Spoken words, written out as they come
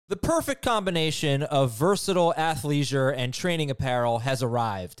The perfect combination of versatile athleisure and training apparel has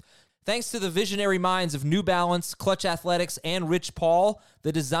arrived. Thanks to the visionary minds of New Balance, Clutch Athletics, and Rich Paul,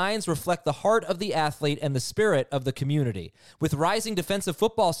 the designs reflect the heart of the athlete and the spirit of the community. With rising defensive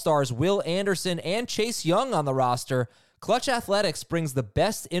football stars Will Anderson and Chase Young on the roster, Clutch Athletics brings the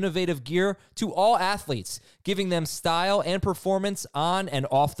best innovative gear to all athletes, giving them style and performance on and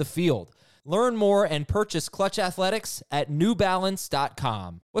off the field. Learn more and purchase Clutch Athletics at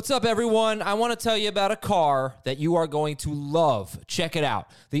newbalance.com. What's up, everyone? I want to tell you about a car that you are going to love. Check it out.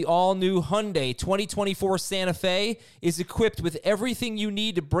 The all-new Hyundai 2024 Santa Fe is equipped with everything you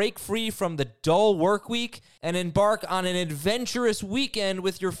need to break free from the dull work week and embark on an adventurous weekend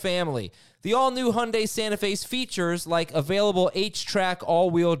with your family. The all-new Hyundai Santa Fe's features like available H-Track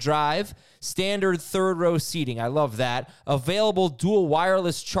all-wheel drive, standard third-row seating, I love that, available dual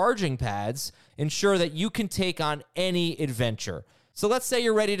wireless charging pads, ensure that you can take on any adventure. So let's say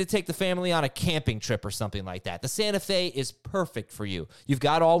you're ready to take the family on a camping trip or something like that. The Santa Fe is perfect for you. You've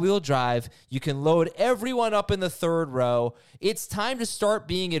got all-wheel drive. You can load everyone up in the third row. It's time to start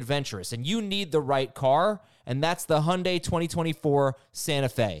being adventurous, and you need the right car, and that's the Hyundai 2024 Santa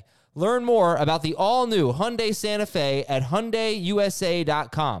Fe. Learn more about the all-new Hyundai Santa Fe at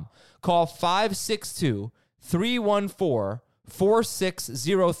HyundaiUSA.com. Call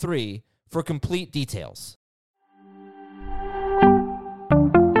 562-314-4603 for complete details.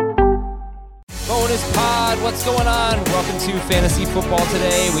 Bonus Pod, what's going on? Welcome to Fantasy Football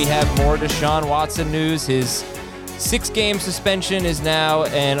Today. We have more Deshaun Watson news. His 6-game suspension is now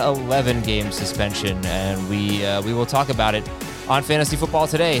an 11-game suspension, and we will talk about it on Fantasy Football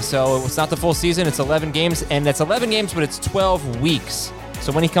Today. So it's not the full season, it's 11 games, and that's 11 games, but it's 12 weeks.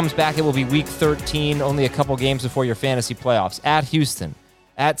 So when he comes back, it will be week 13, only a couple games before your fantasy playoffs. At Houston,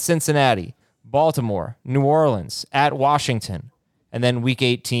 at Cincinnati, Baltimore, New Orleans, at Washington, and then week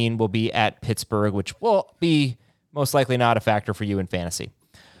 18 will be at Pittsburgh, which will be most likely not a factor for you in fantasy.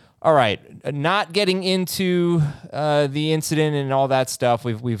 All right, not getting into the incident and all that stuff.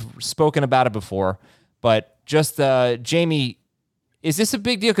 We've spoken about it before, but just Jamie, is this a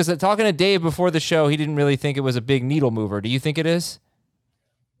big deal? Because talking to Dave before the show, he didn't really think it was a big needle mover. Do you think it is?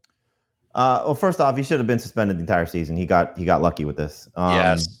 Well, first off, he should have been suspended the entire season. He got lucky with this.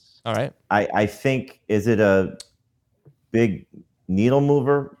 Yes. All right. I think, is it a big needle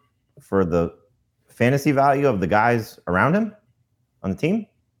mover for the fantasy value of the guys around him on the team?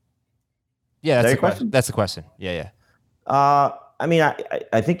 Yeah, that's the question. That's the question. Yeah. I mean,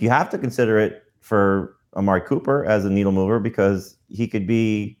 I think you have to consider it for Amari Cooper as a needle mover because he could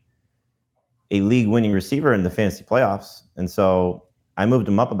be a league-winning receiver in the fantasy playoffs. And so I moved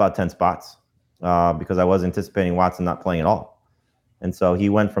him up about 10 spots because I was anticipating Watson not playing at all. And so he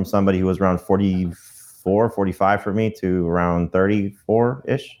went from somebody who was around 44, 45 for me to around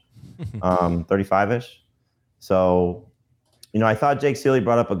 34-ish, 35-ish. So, I thought Jake Seeley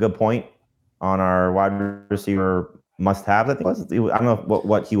brought up a good point on our wide receiver must-have. I think I don't know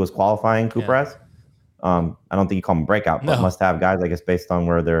what he was qualifying Cooper as. I don't think you call them breakout, but must-have guys, I guess, based on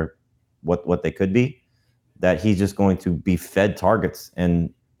where they're, what they could be, that he's just going to be fed targets.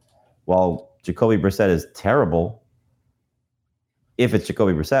 And while Jacoby Brissett is terrible, if it's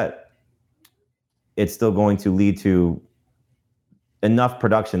Jacoby Brissett, it's still going to lead to enough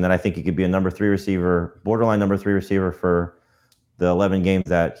production that I think he could be a number 3 receiver, borderline number 3 receiver for the 11 games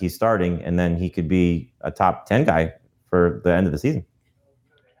that he's starting, and then he could be a top 10 guy for the end of the season.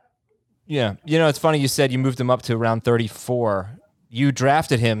 Yeah. It's funny you said you moved him up to around 34. You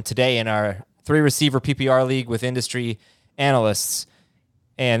drafted him today in our 3-receiver PPR league with industry analysts,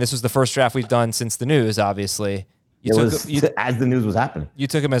 and this was the first draft we've done since the news, obviously. As the news was happening. You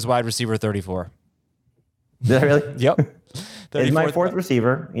took him as wide receiver 34. Did I really? Yep. He's my 4th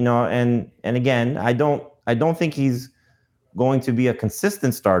receiver, and again, I don't think he's going to be a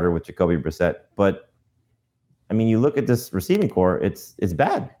consistent starter with Jacoby Brissett, but I mean, you look at this receiving core, it's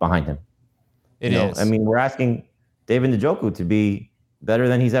bad behind him. It is. I mean, we're asking David Njoku to be better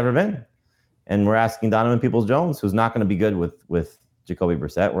than he's ever been. And we're asking Donovan Peoples-Jones, who's not going to be good with Jacoby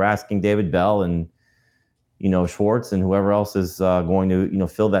Brissett. We're asking David Bell and, Schwartz and whoever else is going to,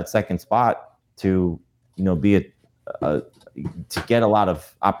 fill that second spot to, be to get a lot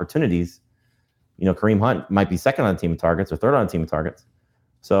of opportunities. Kareem Hunt might be second on the team of targets or third on the team of targets.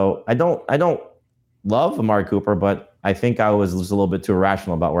 So I don't love Amari Cooper, but I think I was just a little bit too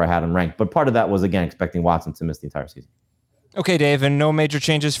irrational about where I had him ranked. But part of that was, again, expecting Watson to miss the entire season. Okay, Dave, and no major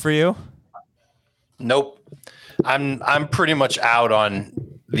changes for you? Nope. I'm pretty much out on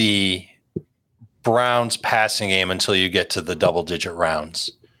the Browns passing game until you get to the double-digit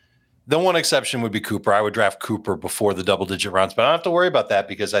rounds. The one exception would be Cooper. I would draft Cooper before the double-digit rounds, but I don't have to worry about that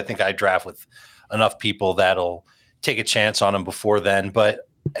because I think I draft with enough people that'll take a chance on him before then. But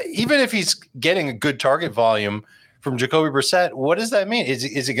even if he's getting a good target volume from Jacoby Brissett, what does that mean? Is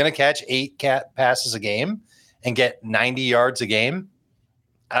he going to catch 8 passes a game and get 90 yards a game?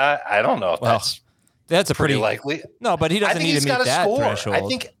 I don't know if that's a pretty likely. No, but he doesn't need to meet that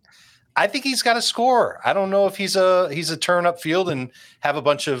threshold. I think he's got to score. I don't know if he's a turn up field and have a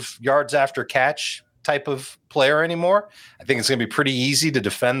bunch of yards after catch type of player anymore. I think it's going to be pretty easy to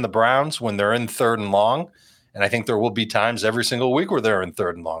defend the Browns when they're in 3rd and long. And I think there will be times every single week where they're in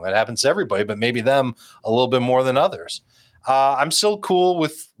 3rd and long. That happens to everybody, but maybe them a little bit more than others. I'm still cool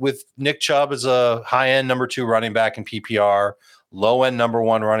with Nick Chubb as a high-end number 2 running back in PPR, low-end number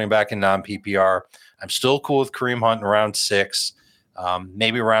 1 running back in non-PPR. I'm still cool with Kareem Hunt in round 6,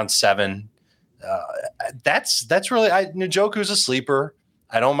 maybe round 7. That's really Njoku's a sleeper.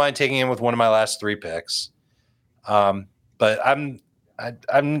 I don't mind taking him with one of my last 3 picks, but I'm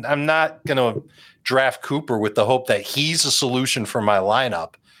not going to draft Cooper with the hope that he's a solution for my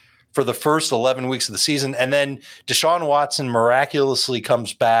lineup for the first 11 weeks of the season. And then Deshaun Watson miraculously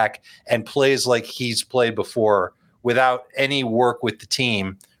comes back and plays like he's played before without any work with the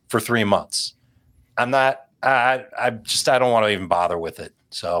team for 3 months. I don't want to even bother with it.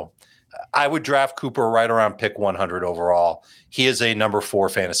 So I would draft Cooper right around pick 100 overall. He is a number 4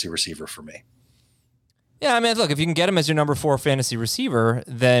 fantasy receiver for me. Yeah, I mean, look, if you can get him as your number 4 fantasy receiver,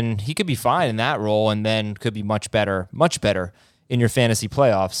 then he could be fine in that role and then could be much better in your fantasy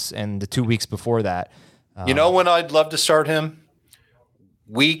playoffs and the 2 weeks before that. You know when I'd love to start him?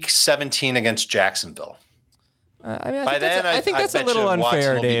 Week 17 against Jacksonville. I think that's a little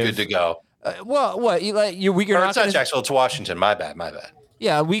unfair, Dave. Be good to go. What? You're not Jacksonville. It's Washington. My bad.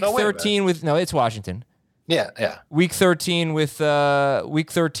 Yeah, week 13 it's Washington. Yeah. Week 13 week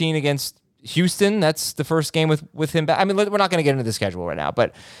 13 against Houston. That's the first game with him back. I mean, we're not going to get into the schedule right now,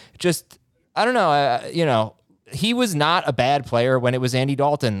 but just I don't know. He was not a bad player when it was Andy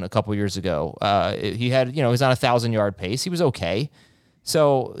Dalton a couple years ago. He had he was on a 1,000-yard pace. He was okay.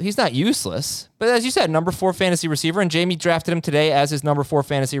 So he's not useless. But as you said, number 4 fantasy receiver, and Jamie drafted him today as his number 4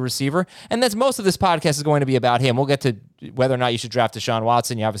 fantasy receiver. And that's most of this podcast is going to be about him. We'll get to whether or not you should draft Deshaun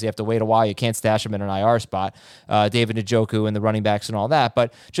Watson. You obviously have to wait a while. You can't stash him in an IR spot. David Njoku and the running backs and all that.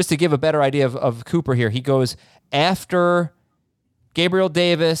 But just to give a better idea of Cooper here, he goes after Gabriel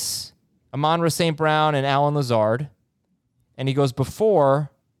Davis, Amon-Ra St. Brown, and Alan Lazard. And he goes before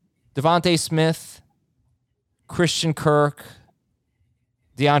Devontae Smith, Christian Kirk,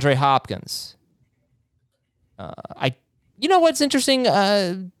 DeAndre Hopkins. You know what's interesting?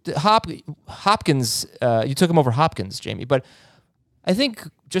 Hopkins. You took him over Hopkins, Jamie, but I think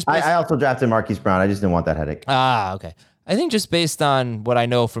just I also drafted Marquise Brown. I just didn't want that headache. Okay. I think just based on what I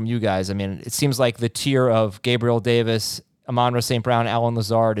know from you guys, I mean, it seems like the tier of Gabriel Davis, Amon-Ra St. Brown, Alan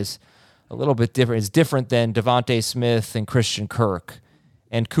Lazard is a little bit different. It's different than Devontae Smith and Christian Kirk,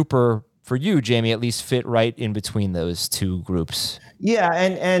 and Cooper. For you, Jamie, at least fit right in between those 2 groups. Yeah,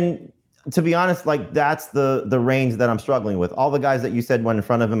 and to be honest, like that's the range that I'm struggling with. All the guys that you said went in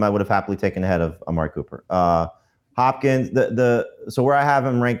front of him, I would have happily taken ahead of Amari Cooper. Hopkins, so where I have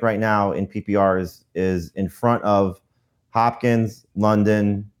him ranked right now in PPR is in front of Hopkins,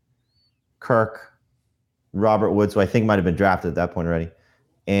 London, Kirk, Robert Woods, who I think might have been drafted at that point already,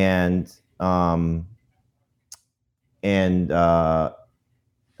 and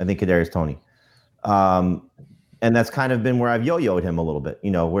I think Kadarius Toney. And that's kind of been where I've yo-yoed him a little bit,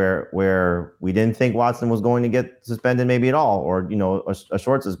 where we didn't think Watson was going to get suspended maybe at all, or, a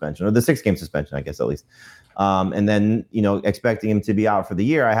short suspension, or the 6-game suspension, I guess, at least. And then, expecting him to be out for the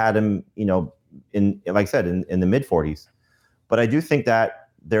year, I had him, in, like I said, in the mid-40s. But I do think that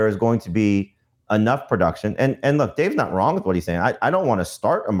there is going to be enough production. And look, Dave's not wrong with what he's saying. I don't want to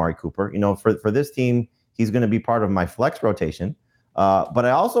start Amari Cooper. For this team, he's going to be part of my flex rotation. But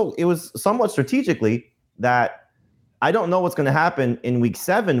it was somewhat strategically that I don't know what's going to happen in week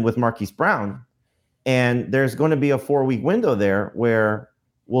 7 with Marquise Brown. And there's going to be a 4-week window there where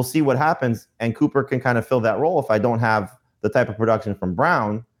we'll see what happens. And Cooper can kind of fill that role if I don't have the type of production from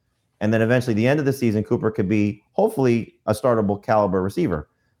Brown. And then eventually the end of the season, Cooper could be hopefully a startable caliber receiver.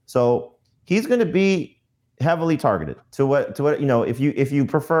 So he's going to be heavily targeted to what, if you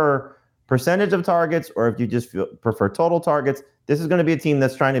prefer percentage of targets, or if you just prefer total targets, this is going to be a team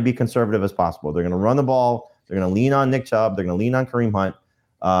that's trying to be conservative as possible. They're going to run the ball. They're going to lean on Nick Chubb. They're going to lean on Kareem Hunt.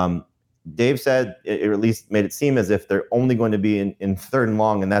 Dave said, it at least made it seem as if they're only going to be in 3rd and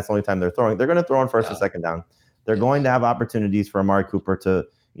long, and that's the only time they're throwing. They're going to throw on 1st or 2nd down. They're going to have opportunities for Amari Cooper to,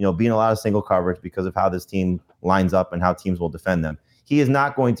 be in a lot of single coverage because of how this team lines up and how teams will defend them. he is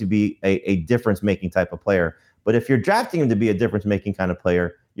not going to be a difference-making type of player. But if you're drafting him to be a difference-making kind of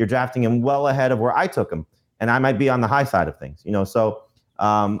player, you're drafting him well ahead of where I took him. And I might be on the high side of things, So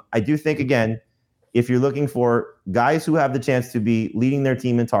I do think, again, if you're looking for guys who have the chance to be leading their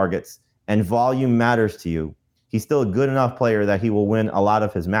team in targets and volume matters to you, he's still a good enough player that he will win a lot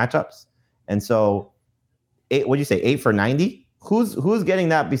of his matchups. And so, what do you say, 8 for 90? Who's getting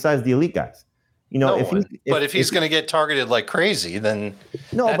that besides the elite guys? If he's going to get targeted like crazy, then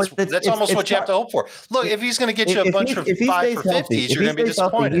that's almost what you have to hope for. Look, if he's going to get you a bunch of 5 for 50s, you're going to be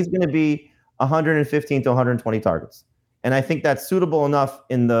disappointed. He's going to be 115 to 120 targets. And I think that's suitable enough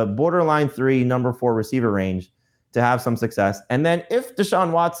in the borderline 3, number 4 receiver range to have some success. And then if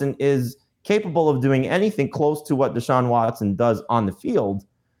Deshaun Watson is capable of doing anything close to what Deshaun Watson does on the field,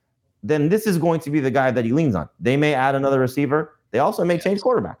 then this is going to be the guy that he leans on. They may add another receiver. They also may change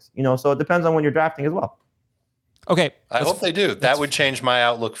quarterbacks, so it depends on when you're drafting as well. Okay. I hope they do. That would change my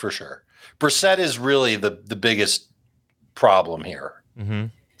outlook for sure. Brissett is really the biggest problem here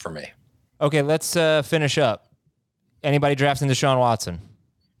for me. Okay, let's finish up. Anybody drafting Deshaun Watson?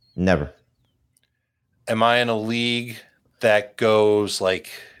 Never. Am I in a league that goes like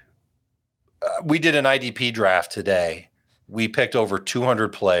we did an IDP draft today. We picked over 200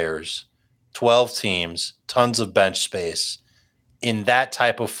 players, 12 teams, tons of bench space. In that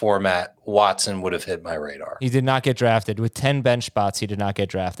type of format, Watson would have hit my radar. He did not get drafted. With 10 bench spots, he did not get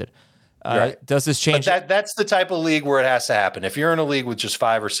drafted. Right. Does this change? But that's the type of league where it has to happen. If you're in a league with just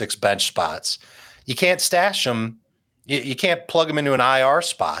 5 or 6 bench spots, you can't stash them. You can't plug them into an IR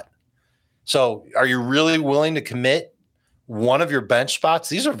spot. So are you really willing to commit one of your bench spots?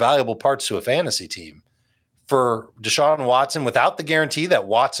 These are valuable parts to a fantasy team. For Deshaun Watson, without the guarantee that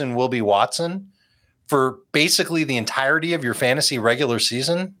Watson will be Watson for basically the entirety of your fantasy regular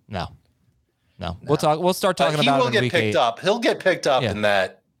season? No. We'll start talking about it. He will get picked up. He'll get picked up in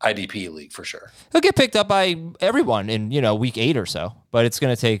that IDP league for sure. He'll get picked up by everyone in, week 8 or so, but it's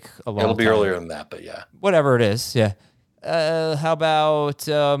going to take a long time. It'll be earlier than that, but yeah. Whatever it is, yeah. How about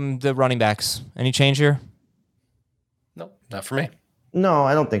the running backs? Any change here? No, not for me. No,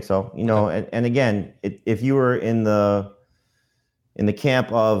 I don't think so. And again, if you were in the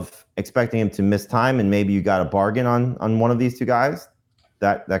camp of expecting him to miss time and maybe you got a bargain on one of these two guys,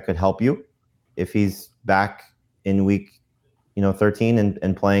 that could help you if he's back in week 13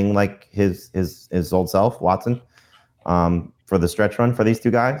 and playing like his old self, Watson, for the stretch run for these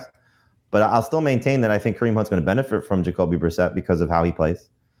two guys. But I'll still maintain that I think Kareem Hunt's going to benefit from Jacoby Brissett because of how he plays.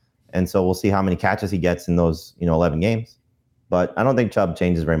 And so we'll see how many catches he gets in those 11 games. But I don't think Chubb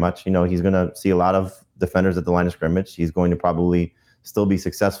changes very much. He's going to see a lot of defenders at the line of scrimmage. He's going to probably still be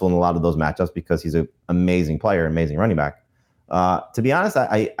successful in a lot of those matchups because he's an amazing player, amazing running back. To be honest,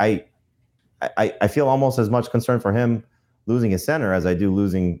 I feel almost as much concern for him losing his center as I do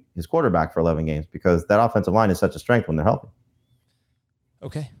losing his quarterback for 11 games because that offensive line is such a strength when they're healthy.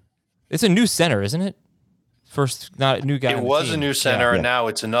 Okay. It's a new center, isn't it? First, not a new guy. It was a new center, and now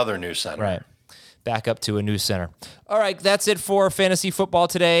it's another new center. Right. Back up to a new center. All right, that's it for fantasy football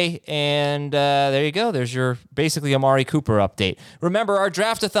today. And there you go. There's your basically Amari Cooper update. Remember, our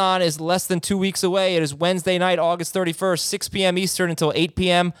draftathon is less than 2 weeks away. It is Wednesday night, August 31st, 6 p.m. Eastern until 8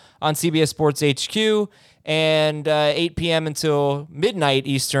 p.m. on CBS Sports HQ, and 8 p.m. until midnight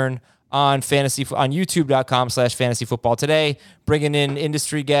Eastern on youtube.com/fantasyfootball today, bringing in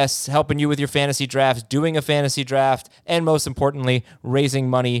industry guests, helping you with your fantasy drafts, doing a fantasy draft, and most importantly, raising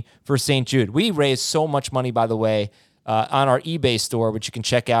money for St. Jude. We raised so much money, by the way, on our eBay store, which you can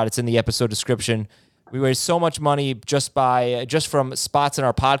check out. It's in the episode description. We raised so much money just from spots in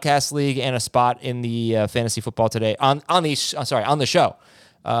our podcast league and a spot in the fantasy football today on the show.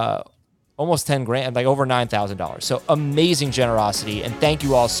 Almost 10 grand, like over $9,000. So amazing generosity, and thank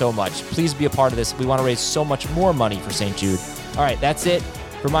you all so much. Please be a part of this. We want to raise so much more money for St. Jude. All right, that's it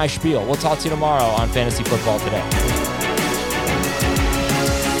for my spiel. We'll talk to you tomorrow on Fantasy Football Today.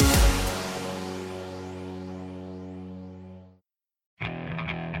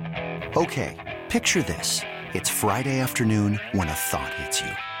 Okay, picture this. It's Friday afternoon when a thought hits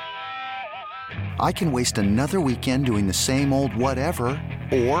you. I can waste another weekend doing the same old whatever,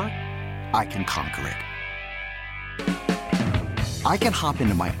 or I can conquer it. I can hop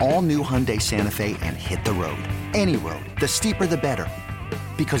into my all-new Hyundai Santa Fe and hit the road. Any road. The steeper, the better.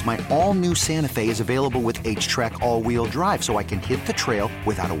 Because my all-new Santa Fe is available with H-Track all-wheel drive, so I can hit the trail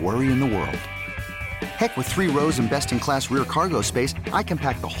without a worry in the world. Heck, with 3 rows and best-in-class rear cargo space, I can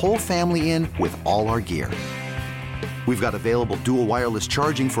pack the whole family in with all our gear. We've got available dual wireless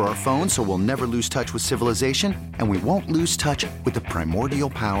charging for our phones, so we'll never lose touch with civilization, and we won't lose touch with the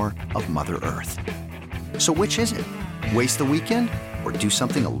primordial power of Mother Earth. So which is it? Waste the weekend or do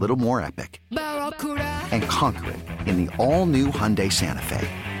something a little more epic and conquer it in the all-new Hyundai Santa Fe.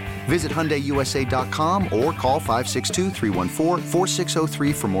 Visit HyundaiUSA.com or call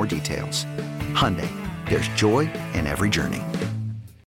 562-314-4603 for more details. Hyundai, there's joy in every journey.